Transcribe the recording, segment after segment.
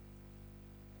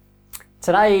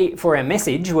Today, for our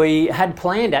message, we had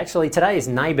planned today is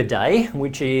Neighbour Day,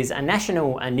 which is a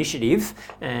national initiative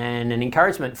and an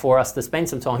encouragement for us to spend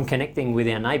some time connecting with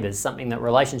our neighbours, something that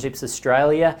Relationships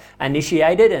Australia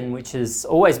initiated and which has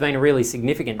always been a really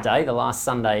significant day, the last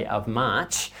Sunday of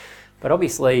March. But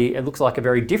obviously it looks like a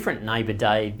very different Neighbour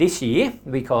Day this year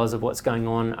because of what's going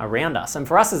on around us. And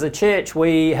for us as a church,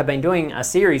 we have been doing a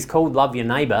series called Love Your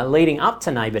Neighbour leading up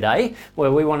to Neighbour Day,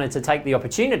 where we wanted to take the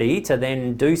opportunity to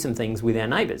then do some things with our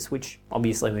neighbours, which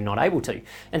obviously we're not able to.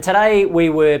 And today we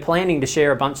were planning to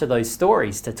share a bunch of those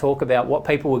stories, to talk about what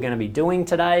people were going to be doing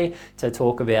today, to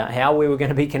talk about how we were going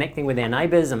to be connecting with our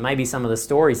neighbours and maybe some of the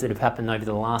stories that have happened over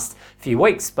the last few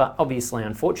weeks. But obviously,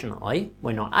 unfortunately,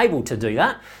 we're not able to do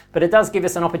that. But it does give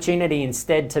us an opportunity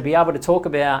instead to be able to talk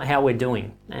about how we're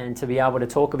doing and to be able to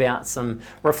talk about some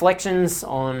reflections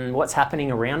on what's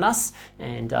happening around us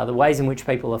and the ways in which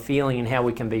people are feeling and how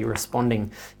we can be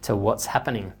responding to what's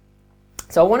happening.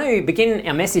 So I want to begin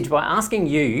our message by asking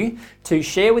you to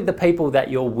share with the people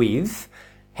that you're with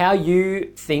how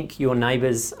you think your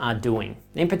neighbours are doing.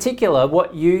 In particular,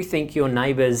 what you think your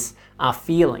neighbours are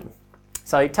feeling.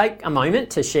 So take a moment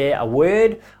to share a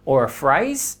word or a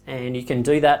phrase, and you can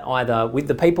do that either with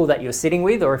the people that you're sitting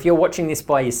with, or if you're watching this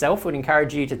by yourself, would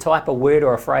encourage you to type a word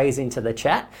or a phrase into the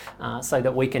chat so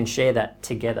that we can share that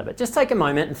together. But just take a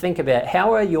moment and think about,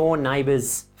 how are your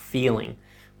neighbours feeling?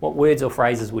 What words or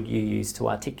phrases would you use to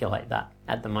articulate that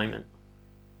at the moment?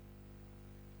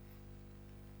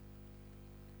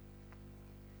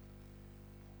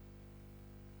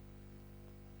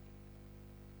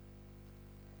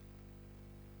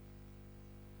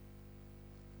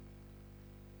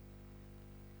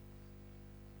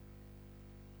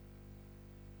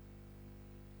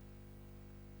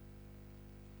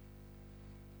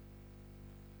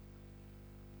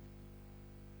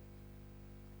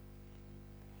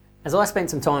 As I spent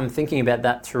some time thinking about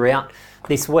that throughout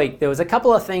this week, there was a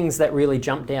couple of things that really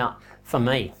jumped out for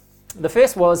me. The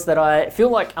first was that I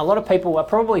feel like a lot of people are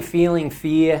probably feeling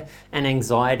fear and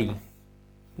anxiety.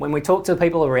 When we talk to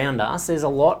people around us, there's a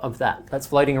lot of that's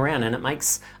floating around, and it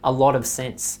makes a lot of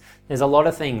sense. There's a lot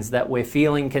of things that we're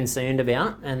feeling concerned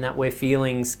about and that we're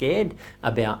feeling scared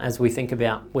about as we think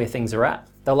about where things are at.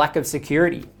 The lack of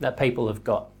security that people have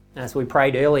got. As we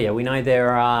prayed earlier, we know there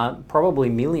are probably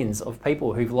millions of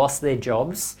people who've lost their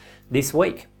jobs this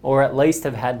week, or at least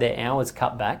have had their hours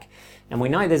cut back. And we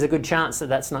know there's a good chance that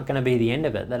that's not going to be the end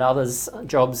of it, that others'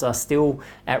 jobs are still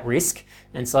at risk.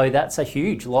 And so that's a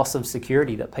huge loss of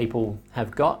security that people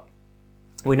have got.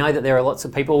 We know that there are lots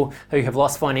of people who have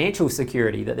lost financial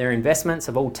security, that their investments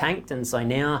have all tanked, and so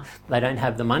now they don't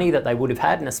have the money that they would have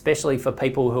had, and especially for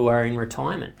people who are in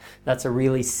retirement. That's a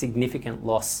really significant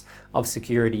loss of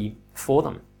security for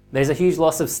them. There's a huge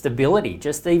loss of stability,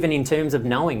 just even in terms of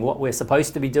knowing what we're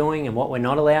supposed to be doing and what we're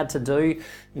not allowed to do,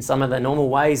 and some of the normal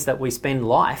ways that we spend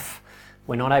life.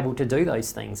 We're not able to do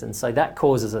those things, and so that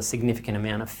causes a significant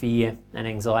amount of fear and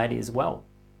anxiety as well.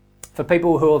 For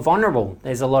people who are vulnerable,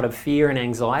 there's a lot of fear and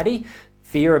anxiety.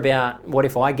 Fear about, what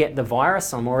if I get the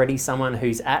virus? I'm already someone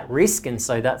who's at risk, and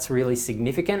so that's really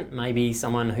significant. Maybe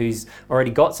someone who's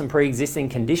already got some pre-existing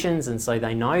conditions, and so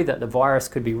they know that the virus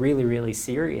could be really, really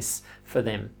serious for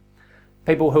them.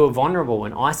 People who are vulnerable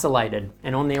and isolated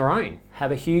and on their own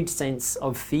have a huge sense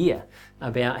of fear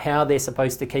about how they're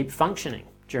supposed to keep functioning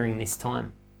during this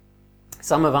time.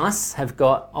 Some of us have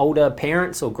got older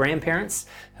parents or grandparents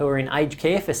who are in aged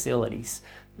care facilities.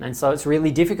 And so it's really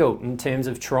difficult in terms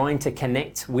of trying to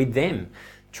connect with them,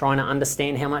 trying to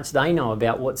understand how much they know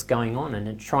about what's going on,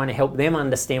 and trying to help them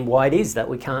understand why it is that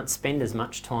we can't spend as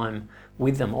much time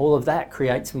with them. All of that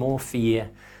creates more fear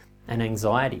and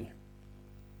anxiety.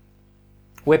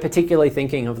 We're particularly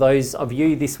thinking of those of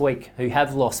you this week who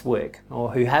have lost work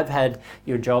or who have had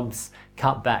your jobs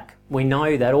cut back. We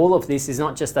know that all of this is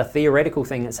not just a theoretical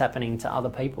thing that's happening to other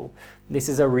people. This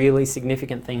is a really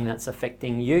significant thing that's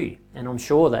affecting you. And I'm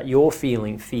sure that you're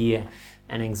feeling fear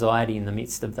and anxiety in the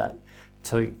midst of that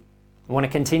too. I want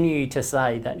to continue to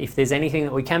say that if there's anything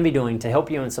that we can be doing to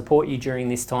help you and support you during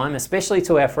this time, especially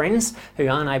to our friends who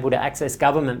aren't able to access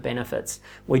government benefits,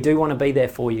 we do want to be there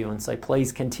for you, and so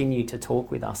please continue to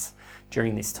talk with us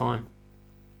during this time.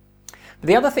 But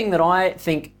the other thing that I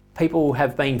think people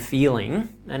have been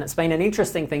feeling, and it's been an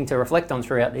interesting thing to reflect on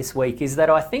throughout this week, is that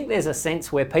I think there's a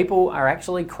sense where people are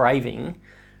actually craving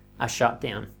a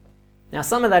shutdown. Now,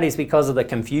 some of that is because of the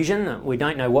confusion. We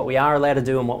don't know what we are allowed to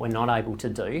do and what we're not able to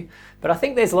do. But I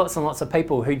think there's lots and lots of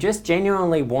people who just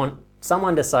genuinely want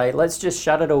someone to say, let's just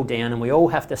shut it all down and we all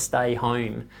have to stay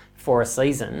home for a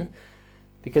season,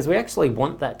 because we actually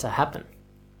want that to happen.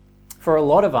 for a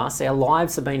lot of us, our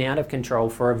lives have been out of control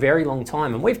for a very long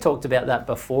time. And we've talked about that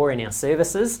before in our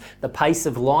services, the pace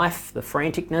of life, the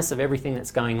franticness of everything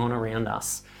that's going on around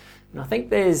us. And I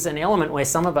think there's an element where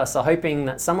some of us are hoping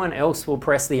that someone else will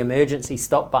press the emergency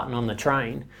stop button on the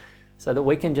train so that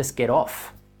we can just get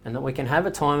off and that we can have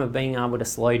a time of being able to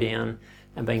slow down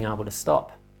and being able to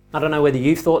stop. I don't know whether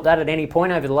you've thought that at any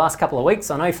point over the last couple of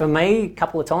weeks. I know for me, a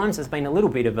couple of times there's been a little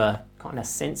bit of a kind of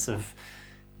sense of,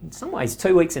 in some ways,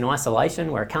 2 weeks in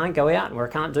isolation where I can't go out and where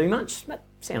I can't do much. That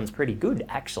sounds pretty good,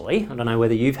 actually. I don't know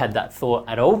whether you've had that thought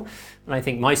at all. I don't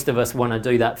think most of us want to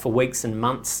do that for weeks and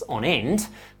months on end.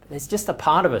 But there's just a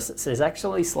part of us that says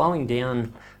actually slowing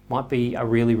down might be a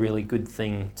really, really good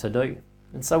thing to do.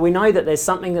 And so we know that there's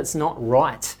something that's not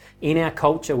right in our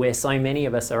culture where so many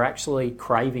of us are actually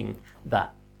craving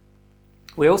that.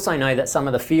 We also know that some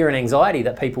of the fear and anxiety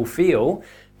that people feel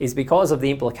is because of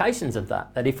the implications of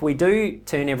that. That if we do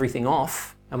turn everything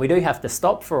off and we do have to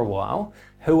stop for a while,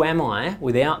 who am I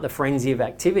without the frenzy of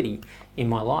activity in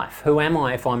my life? Who am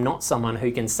I if I'm not someone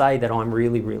who can say that I'm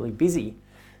really, really busy?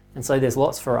 And so there's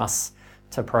lots for us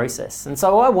to process. And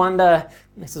so I wonder,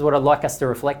 this is what I'd like us to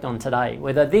reflect on today,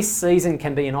 whether this season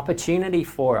can be an opportunity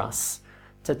for us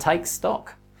to take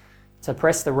stock, to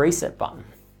press the reset button,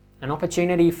 an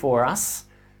opportunity for us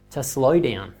to slow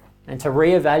down and to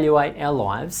reevaluate our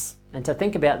lives and to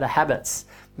think about the habits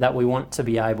that we want to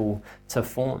be able to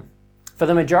form. For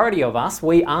the majority of us,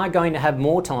 we are going to have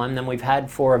more time than we've had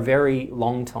for a very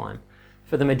long time.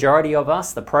 For the majority of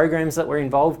us, the programs that we're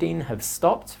involved in have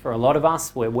stopped. For a lot of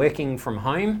us, we're working from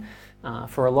home.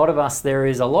 For a lot of us, there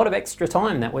is a lot of extra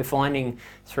time that we're finding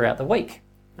throughout the week.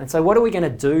 And so what are we going to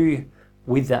do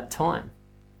with that time?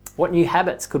 What new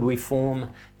habits could we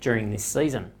form during this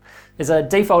season? There's a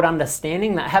default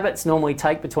understanding that habits normally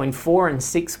take between 4 and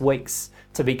 6 weeks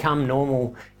to become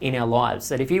normal in our lives.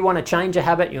 That if you want to change a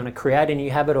habit, you want to create a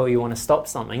new habit, or you want to stop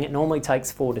something, it normally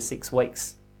takes 4 to 6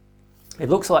 weeks. It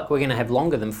looks like we're going to have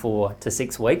longer than 4 to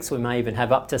 6 weeks. We may even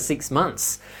have up to 6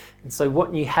 months. And so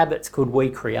what new habits could we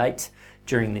create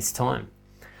during this time?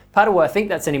 Part of why I think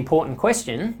that's an important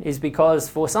question is because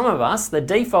for some of us, the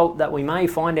default that we may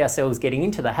find ourselves getting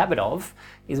into the habit of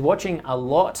is watching a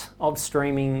lot of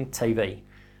streaming TV.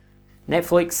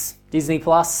 Netflix, Disney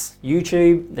Plus,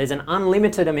 YouTube, there's an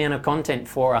unlimited amount of content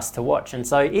for us to watch. And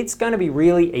so it's going to be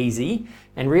really easy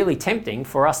and really tempting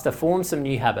for us to form some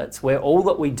new habits where all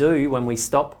that we do when we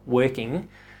stop working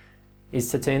is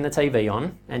to turn the TV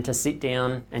on and to sit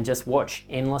down and just watch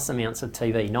endless amounts of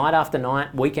TV, night after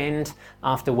night, weekend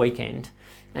after weekend,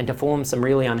 and to form some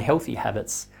really unhealthy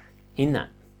habits in that.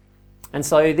 And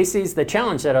so this is the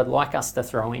challenge that I'd like us to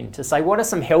throw in, to say what are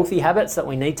some healthy habits that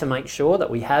we need to make sure that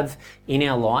we have in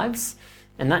our lives.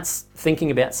 And that's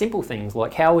thinking about simple things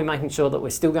like how are we making sure that we're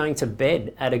still going to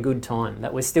bed at a good time,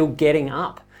 that we're still getting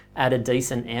up at a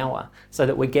decent hour so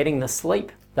that we're getting the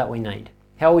sleep that we need.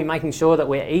 How are we making sure that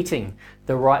we're eating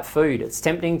the right food? It's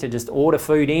tempting to just order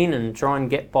food in and try and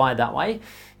get by that way,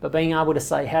 but being able to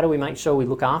say, how do we make sure we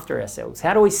look after ourselves?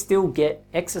 How do we still get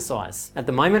exercise? At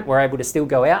the moment, we're able to still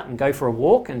go out and go for a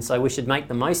walk, and so we should make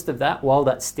the most of that while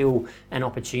that's still an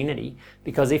opportunity,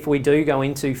 because if we do go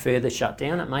into further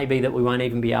shutdown, it may be that we won't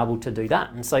even be able to do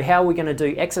that. And so how are we going to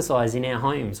do exercise in our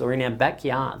homes or in our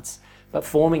backyards, but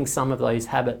forming some of those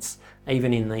habits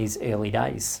even in these early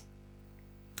days?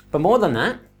 But more than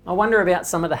that, I wonder about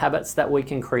some of the habits that we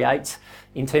can create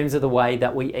in terms of the way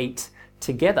that we eat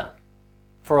together.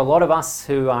 For a lot of us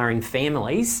who are in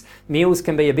families, meals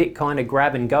can be a bit kind of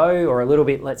grab and go or a little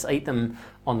bit let's eat them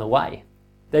on the way.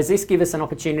 Does this give us an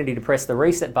opportunity to press the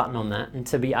reset button on that and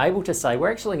to be able to say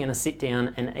we're actually going to sit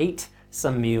down and eat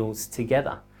some meals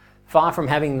together? Far from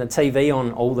having the TV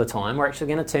on all the time, we're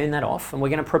actually going to turn that off and we're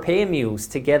going to prepare meals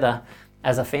together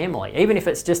as a family, even if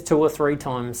it's just 2 or 3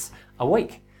 times a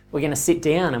week. We're going to sit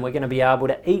down and we're going to be able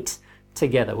to eat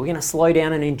together. We're going to slow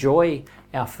down and enjoy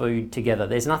our food together.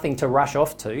 There's nothing to rush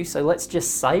off to, so let's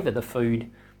just savor the food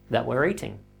that we're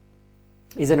eating.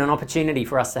 Is it an opportunity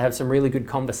for us to have some really good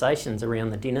conversations around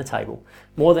the dinner table?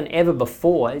 More than ever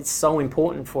before, it's so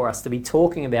important for us to be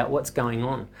talking about what's going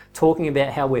on, talking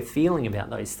about how we're feeling about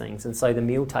those things, and so the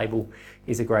meal table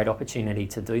is a great opportunity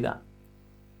to do that.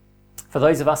 For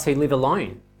those of us who live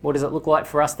alone, what does it look like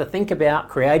for us to think about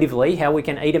creatively how we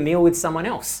can eat a meal with someone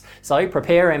else? So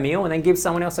prepare our meal and then give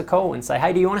someone else a call and say,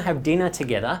 hey, do you want to have dinner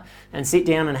together and sit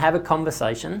down and have a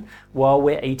conversation while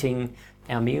we're eating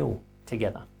our meal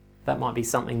together? That might be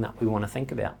something that we want to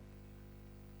think about.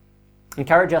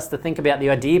 Encourage us to think about the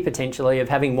idea potentially of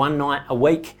having one night a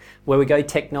week where we go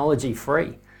technology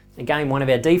free. Again, one of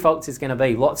our defaults is going to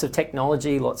be lots of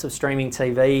technology, lots of streaming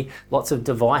TV, lots of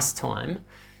device time.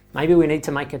 Maybe we need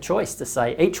to make a choice to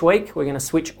say each week we're going to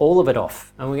switch all of it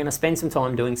off and we're going to spend some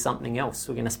time doing something else.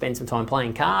 We're going to spend some time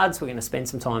playing cards, we're going to spend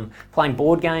some time playing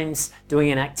board games,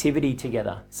 doing an activity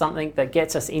together, something that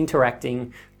gets us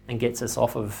interacting and gets us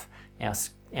off of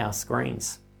our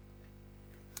screens.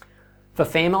 For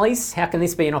families, how can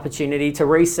this be an opportunity to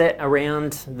reset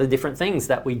around the different things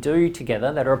that we do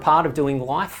together that are a part of doing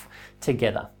life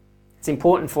together? It's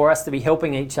important for us to be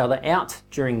helping each other out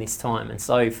during this time. And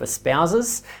so for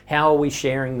spouses, how are we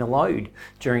sharing the load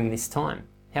during this time?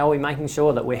 How are we making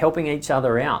sure that we're helping each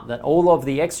other out, that all of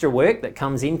the extra work that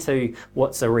comes into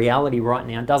what's a reality right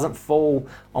now doesn't fall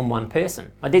on one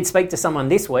person? I did speak to someone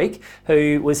this week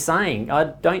who was saying, I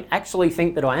don't actually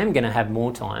think that I am going to have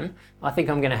more time. I think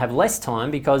I'm going to have less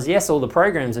time because yes, all the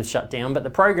programs have shut down, but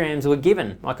the programs were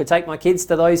given. I could take my kids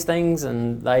to those things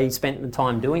and they spent the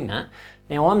time doing that.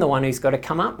 Now I'm the one who's got to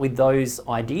come up with those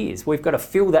ideas. We've got to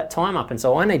fill that time up, and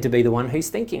so I need to be the one who's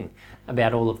thinking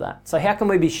about all of that. So how can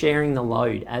we be sharing the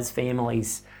load as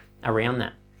families around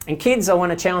that? And kids, I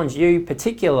want to challenge you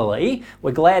particularly.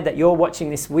 We're glad that you're watching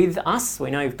this with us.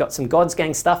 We know you've got some God's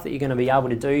Gang stuff that you're going to be able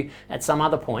to do at some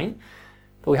other point.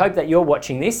 But we hope that you're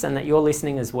watching this and that you're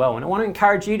listening as well. And I want to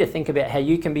encourage you to think about how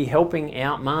you can be helping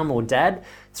out mum or dad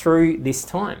through this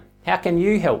time. How can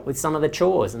you help with some of the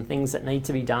chores and things that need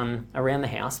to be done around the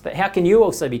house? But how can you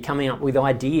also be coming up with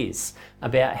ideas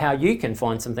about how you can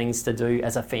find some things to do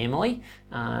as a family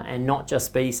and not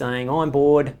just be saying, I'm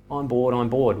bored,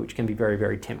 which can be very,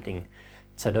 very tempting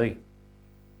to do.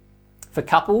 For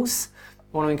couples,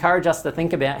 I want to encourage us to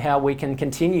think about how we can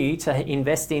continue to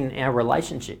invest in our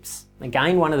relationships.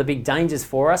 Again, one of the big dangers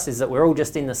for us is that we're all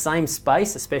just in the same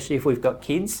space, especially if we've got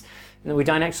kids, and that we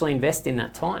don't actually invest in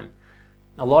that time.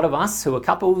 A lot of us who are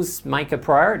couples make a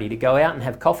priority to go out and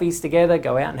have coffees together,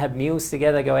 go out and have meals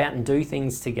together, go out and do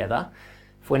things together.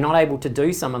 If we're not able to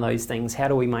do some of those things, how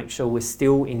do we make sure we're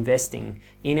still investing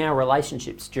in our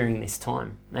relationships during this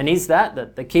time? And is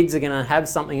that the kids are going to have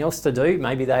something else to do?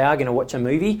 Maybe they are going to watch a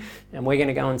movie and we're going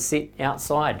to go and sit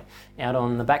outside, out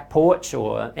on the back porch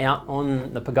or out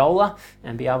on the pergola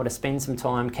and be able to spend some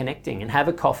time connecting and have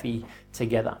a coffee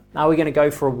together. Are we going to go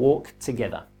for a walk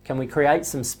together? Can we create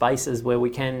some spaces where we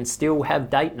can still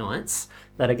have date nights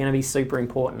that are going to be super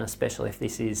important, especially if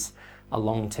this is a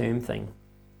long-term thing?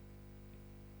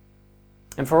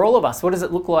 And for all of us, what does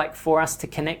it look like for us to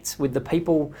connect with the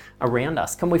people around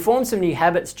us? Can we form some new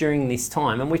habits during this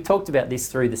time? And we've talked about this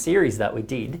through the series that we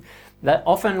did, that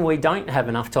often we don't have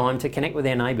enough time to connect with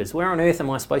our neighbours. Where on earth am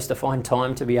I supposed to find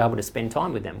time to be able to spend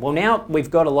time with them? Well, now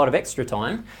we've got a lot of extra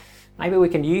time. Maybe we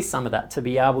can use some of that to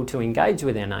be able to engage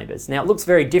with our neighbours. Now, it looks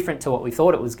very different to what we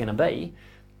thought it was going to be,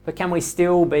 but can we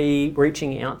still be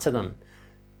reaching out to them?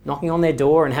 Knocking on their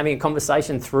door and having a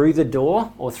conversation through the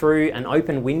door or through an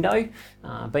open window,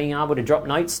 being able to drop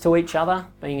notes to each other,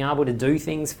 being able to do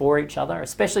things for each other,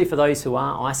 especially for those who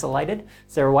are isolated.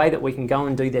 Is there a way that we can go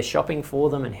and do their shopping for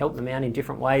them and help them out in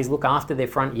different ways, look after their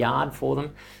front yard for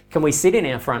them? Can we sit in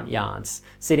our front yards,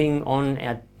 sitting on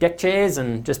our deck chairs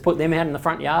and just put them out in the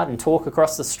front yard and talk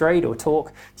across the street or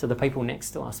talk to the people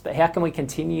next to us? But how can we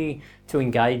continue to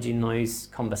engage in those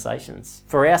conversations?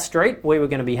 For our street, we were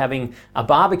going to be having a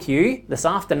barbecue this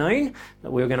afternoon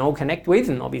that we were going to all connect with,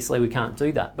 and obviously we can't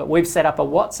do that. But we've set up a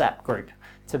WhatsApp group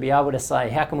to be able to say,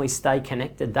 how can we stay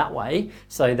connected that way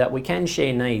so that we can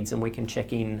share needs and we can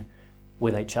check in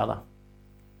with each other?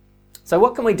 So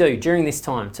what can we do during this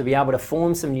time to be able to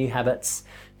form some new habits,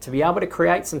 to be able to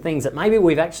create some things that maybe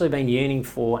we've actually been yearning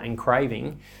for and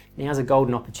craving? Now's a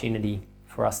golden opportunity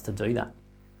for us to do that.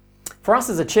 For us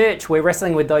as a church, we're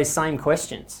wrestling with those same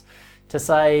questions to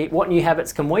say, what new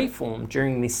habits can we form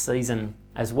during this season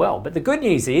as well? But the good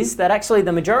news is that actually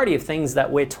the majority of things that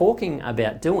we're talking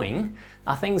about doing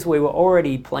are things we were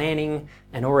already planning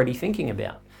and already thinking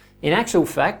about. In actual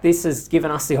fact, this has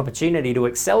given us the opportunity to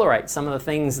accelerate some of the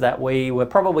things that we were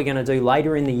probably going to do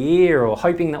later in the year or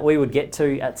hoping that we would get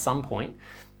to at some point.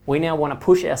 We now want to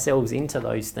push ourselves into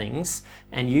those things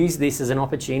and use this as an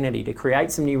opportunity to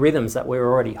create some new rhythms that we're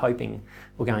already hoping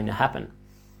were going to happen.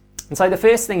 And so the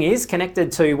first thing is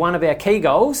connected to one of our key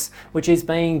goals, which is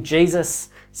being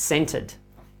Jesus-centered.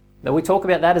 But we talk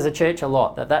about that as a church a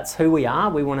lot, that's who we are.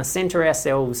 We want to centre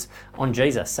ourselves on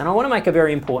Jesus. And I want to make a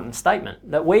very important statement,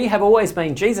 that we have always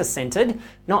been Jesus-centred,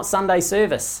 not Sunday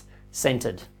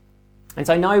service-centred. And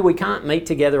so no, we can't meet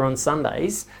together on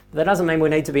Sundays, but that doesn't mean we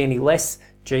need to be any less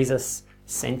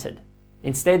Jesus-centred.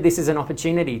 Instead, this is an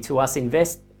opportunity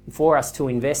for us to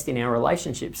invest in our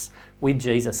relationships with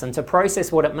Jesus and to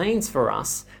process what it means for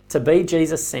us to be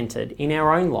Jesus-centered in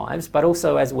our own lives, but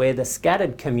also as we're the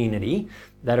scattered community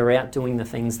that are out doing the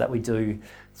things that we do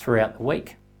throughout the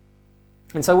week.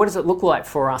 And so what does it look like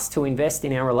for us to invest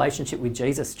in our relationship with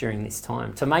Jesus during this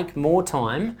time? To make more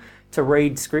time to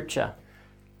read Scripture.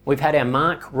 We've had our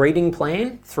Mark reading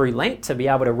plan through Lent to be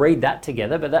able to read that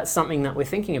together, but that's something that we're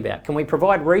thinking about. Can we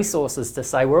provide resources to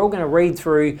say we're all going to read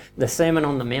through the Sermon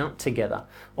on the Mount together,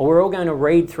 or we're all going to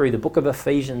read through the book of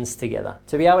Ephesians together,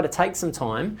 to be able to take some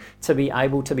time to be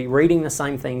able to be reading the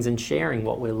same things and sharing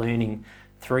what we're learning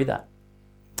through that?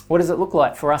 What does it look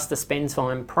like for us to spend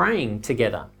time praying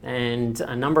together? And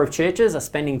a number of churches are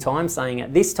spending time saying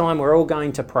at this time we're all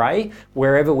going to pray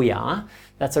wherever we are.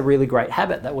 That's a really great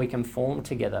habit that we can form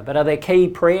together. But are there key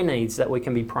prayer needs that we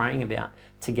can be praying about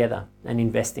together and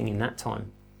investing in that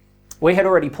time? We had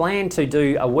already planned to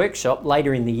do a workshop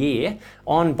later in the year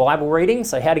on Bible reading,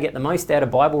 so how to get the most out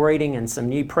of Bible reading and some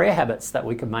new prayer habits that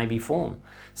we could maybe form.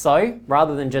 So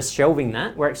rather than just shelving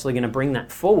that, we're actually going to bring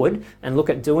that forward and look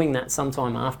at doing that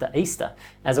sometime after Easter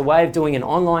as a way of doing an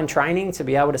online training to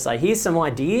be able to say, here's some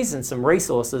ideas and some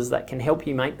resources that can help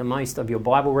you make the most of your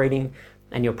Bible reading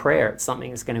and your prayer. It's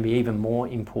something that's going to be even more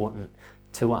important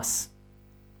to us.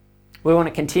 We want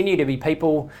to continue to be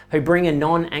people who bring a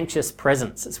non-anxious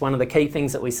presence. It's one of the key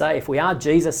things that we say. If we are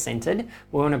Jesus-centered,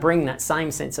 we want to bring that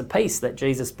same sense of peace that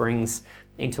Jesus brings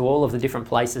into all of the different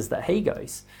places that he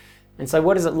goes. And so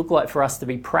what does it look like for us to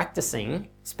be practicing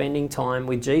spending time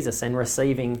with Jesus and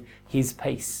receiving his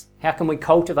peace? How can we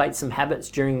cultivate some habits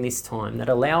during this time that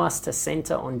allow us to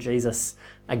centre on Jesus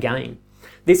again?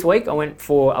 This week I went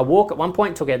for a walk at one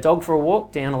point, took our dog for a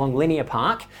walk down along Linear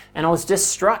Park, and I was just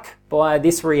struck by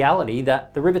this reality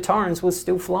that the River Torrens was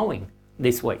still flowing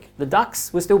this week. The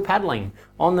ducks were still paddling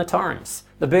on the Torrens.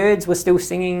 The birds were still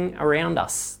singing around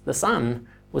us. The sun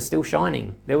was still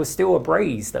shining. There was still a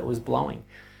breeze that was blowing.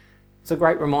 It's a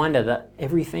great reminder that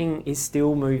everything is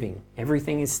still moving.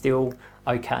 Everything is still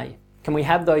okay. Can we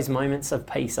have those moments of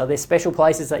peace? Are there special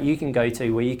places that you can go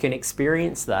to where you can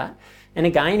experience that? And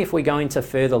again, if we go into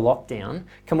further lockdown,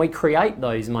 can we create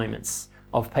those moments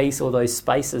of peace or those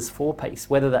spaces for peace,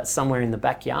 whether that's somewhere in the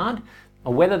backyard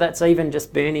or whether that's even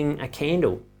just burning a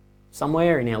candle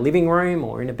somewhere in our living room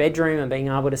or in a bedroom and being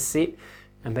able to sit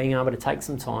and being able to take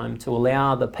some time to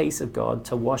allow the peace of God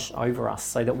to wash over us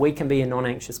so that we can be a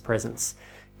non-anxious presence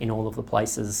in all of the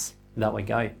places that we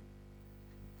go.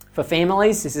 For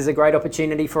families, this is a great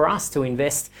opportunity for us to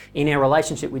invest in our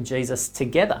relationship with Jesus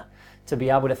together, to be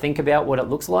able to think about what it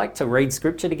looks like to read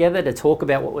Scripture together, to talk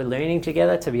about what we're learning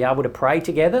together, to be able to pray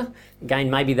together. Again,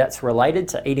 maybe that's related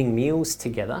to eating meals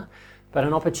together, but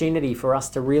an opportunity for us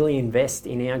to really invest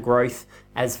in our growth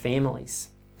as families.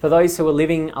 For those who are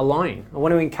living alone, I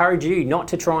want to encourage you not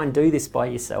to try and do this by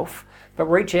yourself, but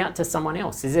reach out to someone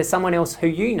else. Is there someone else who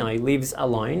you know lives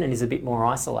alone and is a bit more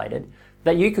isolated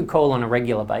that you could call on a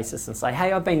regular basis and say,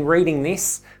 hey, I've been reading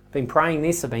this, I've been praying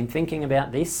this, I've been thinking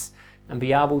about this, and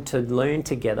be able to learn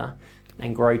together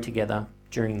and grow together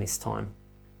during this time.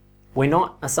 We're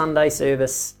not a Sunday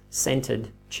service centered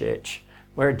church.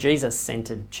 We're a Jesus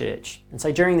centered church. And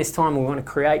so during this time, we want to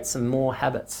create some more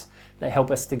habits that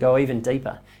help us to go even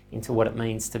deeper into what it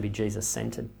means to be Jesus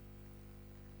centered.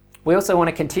 We also want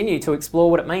to continue to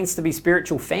explore what it means to be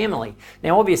spiritual family.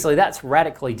 Now, obviously, that's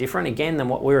radically different, again, than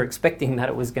what we were expecting that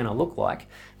it was going to look like.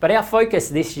 But our focus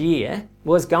this year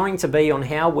was going to be on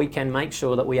how we can make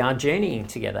sure that we are journeying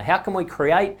together. How can we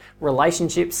create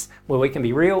relationships where we can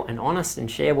be real and honest and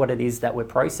share what it is that we're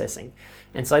processing?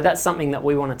 And so that's something that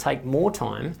we want to take more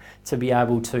time to be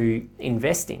able to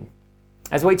invest in.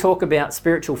 As we talk about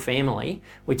spiritual family,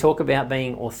 we talk about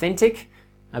being authentic,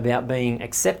 about being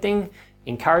accepting,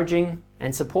 encouraging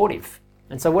and supportive.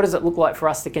 And so what does it look like for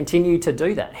us to continue to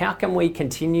do that? How can we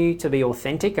continue to be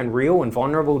authentic and real and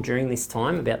vulnerable during this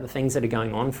time about the things that are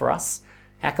going on for us?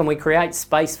 How can we create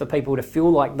space for people to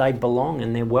feel like they belong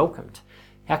and they're welcomed?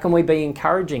 How can we be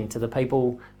encouraging to the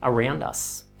people around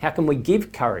us? How can we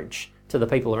give courage to the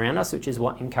people around us, which is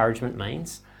what encouragement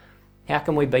means? How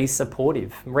can we be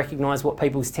supportive and recognise what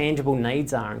people's tangible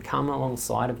needs are and come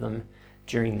alongside of them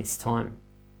during this time?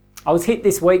 I was hit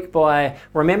this week by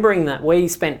remembering that we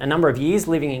spent a number of years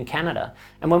living in Canada,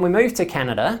 and when we moved to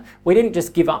Canada, we didn't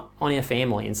just give up on our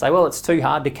family and say, well, it's too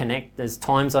hard to connect, there's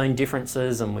time zone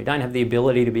differences and we don't have the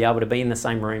ability to be able to be in the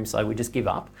same room, so we just give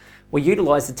up. We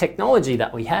utilised the technology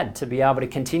that we had to be able to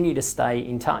continue to stay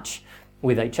in touch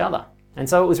with each other. And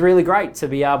so it was really great to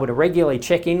be able to regularly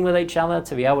check in with each other,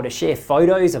 to be able to share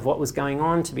photos of what was going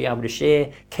on, to be able to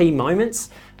share key moments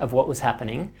of what was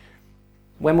happening.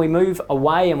 When we move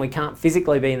away and we can't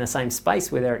physically be in the same space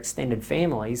with our extended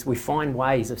families, we find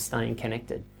ways of staying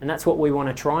connected. And that's what we want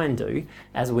to try and do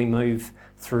as we move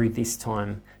through this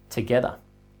time together.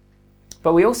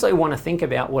 But we also want to think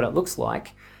about what it looks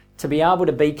like to be able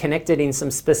to be connected in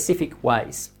some specific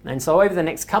ways. And so over the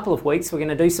next couple of weeks, we're going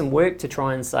to do some work to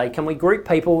try and say, can we group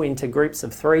people into groups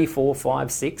of 3, 4,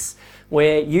 5, 6,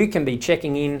 where you can be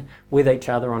checking in with each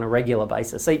other on a regular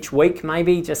basis. Each week,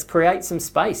 maybe just create some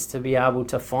space to be able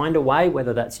to find a way,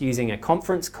 whether that's using a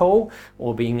conference call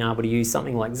or being able to use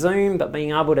something like Zoom, but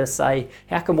being able to say,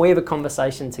 how can we have a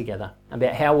conversation together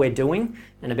about how we're doing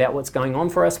and about what's going on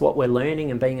for us, what we're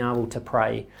learning, and being able to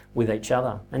pray with each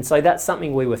other. And so that's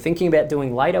something we were thinking about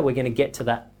doing later. We're going to get to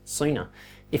that sooner.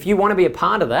 If you want to be a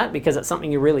part of that because it's something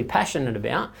you're really passionate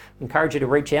about, I encourage you to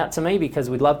reach out to me because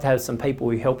we'd love to have some people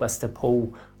who help us to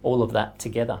pull all of that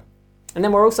together. And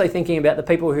then we're also thinking about the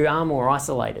people who are more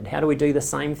isolated. How do we do the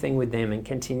same thing with them and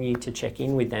continue to check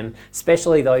in with them,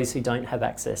 especially those who don't have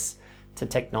access to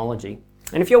technology?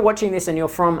 And if you're watching this and you're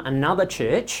from another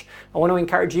church, I want to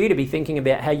encourage you to be thinking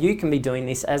about how you can be doing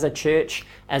this as a church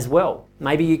as well.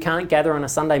 Maybe you can't gather on a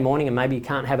Sunday morning and maybe you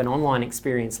can't have an online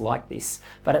experience like this,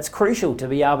 but it's crucial to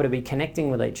be able to be connecting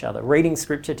with each other, reading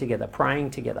scripture together,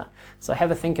 praying together. So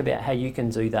have a think about how you can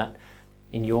do that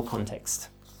in your context.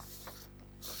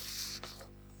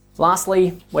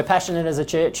 Lastly, we're passionate as a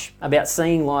church about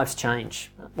seeing lives change.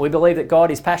 We believe that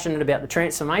God is passionate about the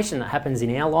transformation that happens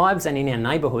in our lives and in our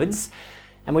neighbourhoods.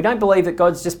 And we don't believe that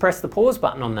God's just pressed the pause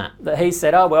button on that. That He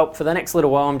said, oh, well, for the next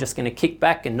little while, I'm just going to kick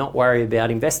back and not worry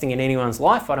about investing in anyone's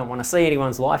life. I don't want to see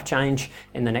anyone's life change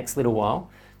in the next little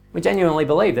while. We genuinely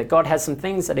believe that God has some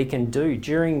things that He can do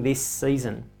during this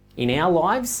season in our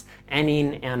lives and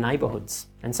in our neighbourhoods.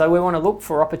 And so we want to look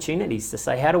for opportunities to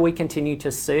say, how do we continue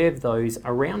to serve those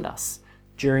around us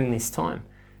during this time?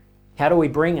 How do we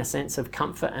bring a sense of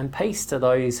comfort and peace to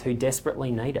those who desperately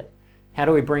need it? How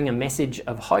do we bring a message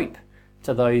of hope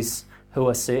to those who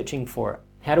are searching for it?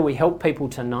 How do we help people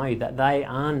to know that they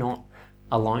are not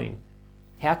alone?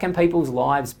 How can people's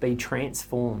lives be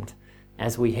transformed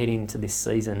as we head into this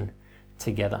season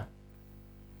together?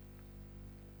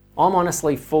 I'm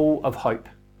honestly full of hope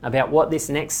about what this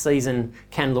next season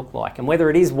can look like, and whether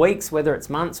it is weeks, whether it's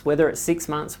months, whether it's 6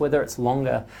 months, whether it's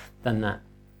longer than that.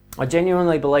 I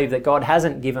genuinely believe that God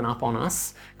hasn't given up on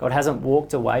us. God hasn't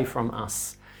walked away from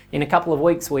us. In a couple of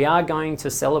weeks, we are going to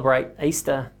celebrate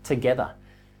Easter together.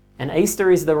 And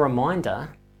Easter is the reminder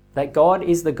that God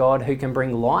is the God who can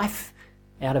bring life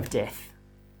out of death.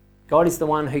 God is the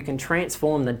one who can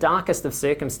transform the darkest of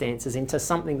circumstances into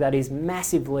something that is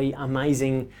massively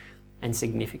amazing and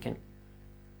significant.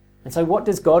 And so what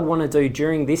does God want to do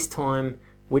during this time,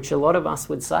 which a lot of us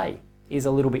would say is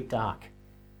a little bit dark?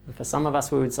 And for some of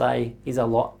us, we would say is a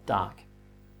lot dark.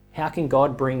 How can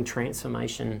God bring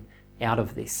transformation out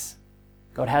of this?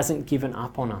 God hasn't given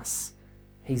up on us.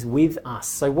 He's with us.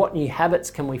 So what new habits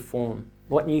can we form?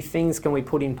 What new things can we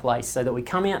put in place so that we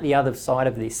come out the other side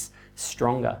of this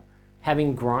stronger,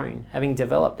 having grown, having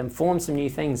developed and formed some new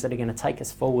things that are going to take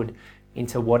us forward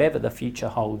into whatever the future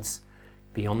holds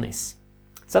beyond this?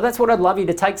 So that's what I'd love you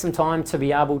to take some time to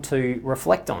be able to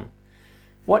reflect on.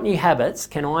 What new habits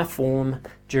can I form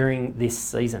during this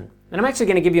season? And I'm actually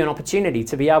going to give you an opportunity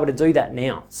to be able to do that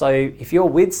now. So if you're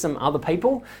with some other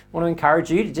people, I want to encourage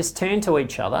you to just turn to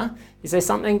each other. Is there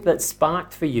something that's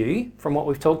sparked for you from what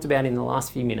we've talked about in the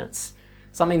last few minutes?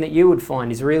 Something that you would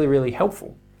find is really, really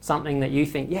helpful? Something that you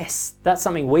think, yes, that's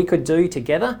something we could do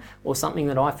together, or something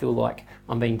that I feel like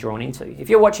I'm being drawn into. If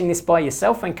you're watching this by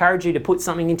yourself, I encourage you to put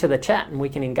something into the chat and we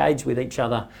can engage with each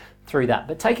other through that.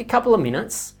 But take a couple of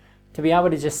minutes to be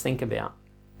able to just think about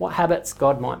what habits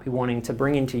God might be wanting to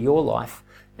bring into your life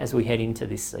as we head into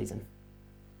this season.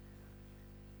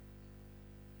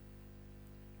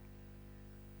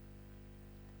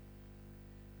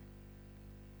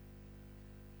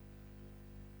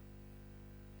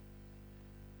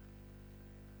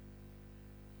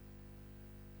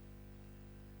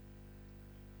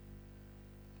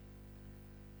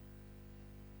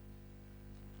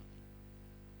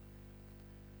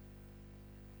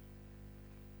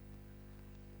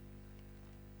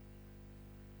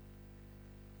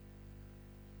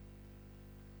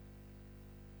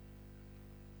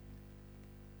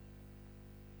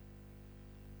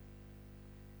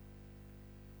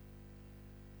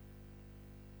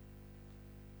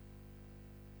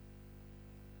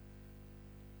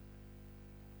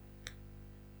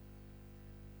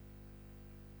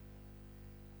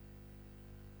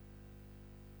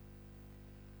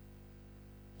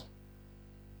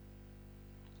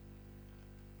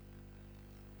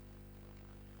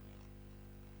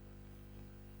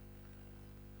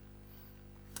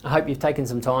 I hope you've taken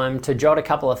some time to jot a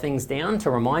couple of things down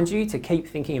to remind you to keep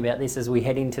thinking about this as we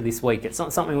head into this week. It's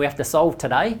not something we have to solve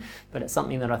today, but it's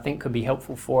something that I think could be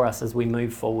helpful for us as we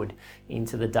move forward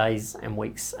into the days and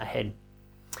weeks ahead.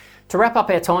 To wrap up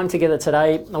our time together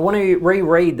today, I want to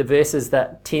reread the verses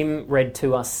that Tim read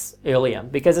to us earlier,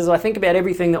 because as I think about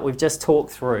everything that we've just talked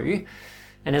through,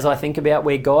 and as I think about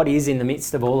where God is in the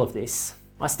midst of all of this,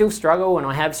 I still struggle, and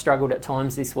I have struggled at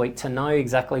times this week, to know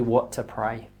exactly what to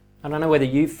pray. I don't know whether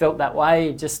you've felt that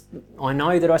way. I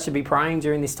know that I should be praying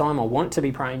during this time. I want to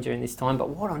be praying during this time,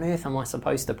 but what on earth am I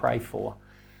supposed to pray for?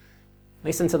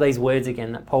 Listen to these words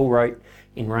again that Paul wrote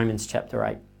in Romans chapter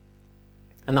 8.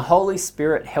 And the Holy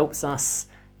Spirit helps us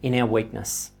in our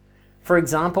weakness. For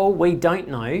example, we don't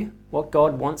know what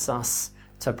God wants us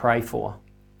to pray for,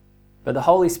 but the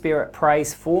Holy Spirit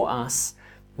prays for us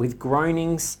with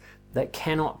groanings that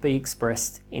cannot be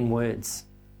expressed in words.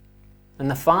 And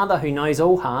the Father who knows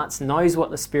all hearts knows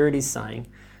what the Spirit is saying,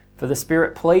 for the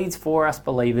Spirit pleads for us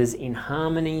believers in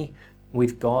harmony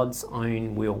with God's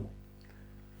own will.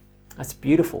 That's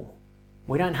beautiful.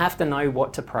 We don't have to know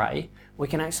what to pray. We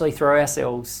can actually throw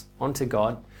ourselves onto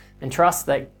God and trust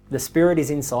that the Spirit is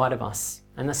inside of us.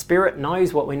 And the Spirit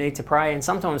knows what we need to pray, and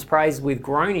sometimes prays with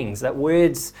groanings that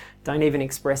words don't even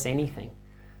express anything.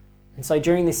 And so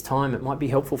during this time, it might be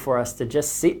helpful for us to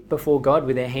just sit before God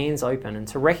with our hands open and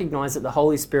to recognize that the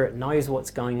Holy Spirit knows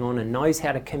what's going on and knows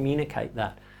how to communicate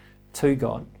that to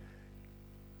God.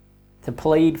 To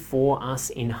plead for us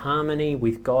in harmony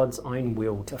with God's own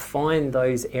will, to find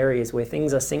those areas where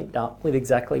things are synced up with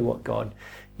exactly what God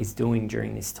is doing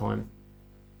during this time.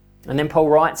 And then Paul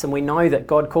writes, and we know that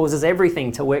God causes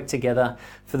everything to work together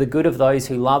for the good of those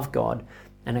who love God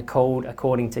and are called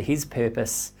according to his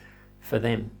purpose for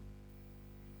them.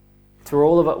 Through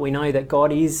all of it, we know that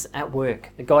God is at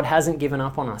work, that God hasn't given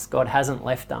up on us, God hasn't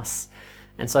left us.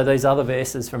 And so those other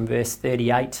verses from verse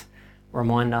 38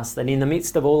 remind us that in the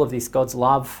midst of all of this, God's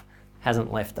love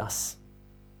hasn't left us.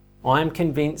 I am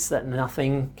convinced that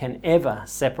nothing can ever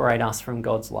separate us from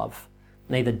God's love.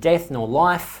 Neither death nor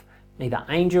life, neither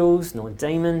angels nor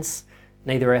demons,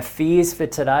 neither our fears for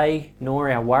today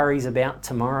nor our worries about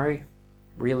tomorrow.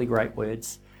 Really great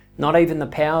words. Not even the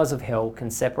powers of hell can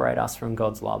separate us from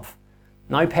God's love.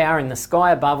 No power in the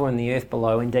sky above or in the earth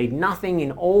below, indeed nothing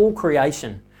in all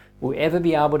creation will ever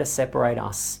be able to separate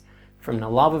us from the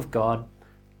love of God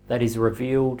that is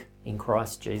revealed in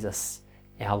Christ Jesus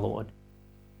our Lord.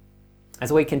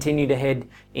 As we continue to head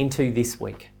into this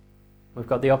week, we've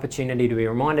got the opportunity to be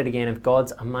reminded again of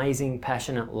God's amazing,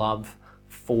 passionate love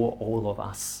for all of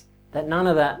us. That none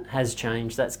of that has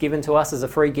changed. That's given to us as a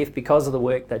free gift because of the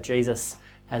work that Jesus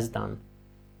has done.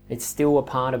 It's still a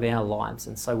part of our lives,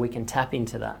 and so we can tap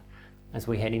into that as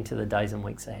we head into the days and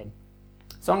weeks ahead.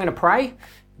 So I'm going to pray,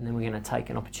 and then we're going to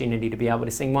take an opportunity to be able to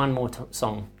sing one more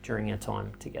song during our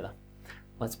time together.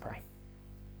 Let's pray.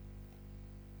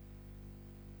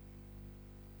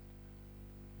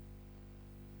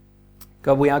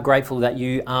 God, we are grateful that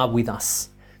you are with us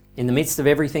in the midst of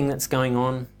everything that's going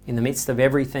on, in the midst of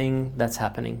everything that's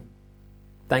happening.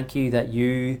 Thank you that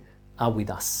you are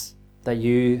with us, that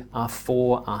you are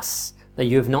for us, that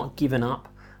you have not given up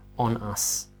on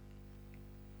us.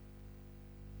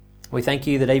 We thank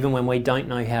you that even when we don't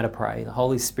know how to pray, the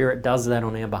Holy Spirit does that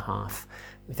on our behalf.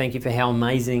 We thank you for how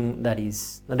amazing that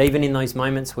is, that even in those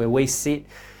moments where we sit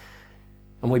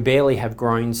and we barely have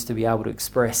groans to be able to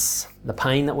express the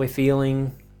pain that we're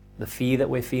feeling, the fear that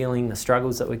we're feeling, the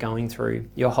struggles that we're going through,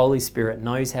 your Holy Spirit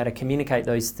knows how to communicate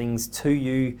those things to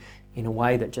you in a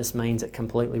way that just means it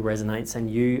completely resonates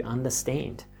and you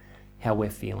understand how we're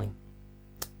feeling.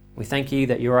 We thank you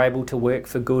that you're able to work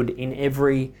for good in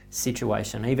every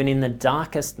situation. Even in the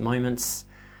darkest moments,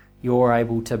 you're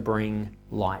able to bring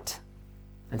light.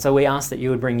 And so we ask that you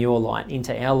would bring your light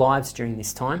into our lives during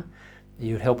this time. That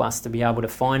you would help us to be able to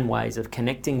find ways of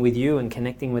connecting with you and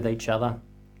connecting with each other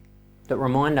that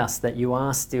remind us that you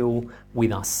are still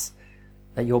with us,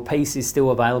 that your peace is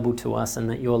still available to us, and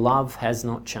that your love has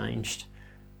not changed.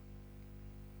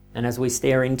 And as we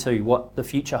stare into what the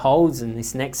future holds in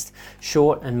this next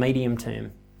short and medium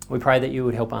term, we pray that you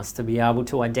would help us to be able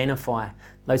to identify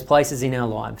those places in our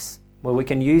lives where we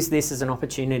can use this as an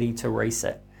opportunity to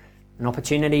reset, an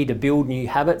opportunity to build new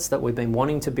habits that we've been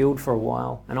wanting to build for a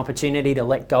while, an opportunity to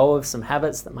let go of some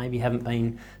habits that maybe haven't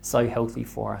been so healthy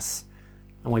for us.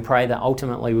 And we pray that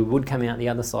ultimately we would come out the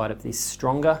other side of this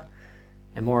stronger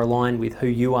and more aligned with who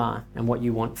you are and what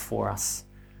you want for us.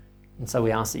 And so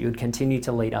we ask that you would continue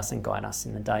to lead us and guide us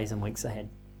in the days and weeks ahead.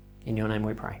 In your name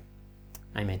we pray.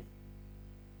 Amen.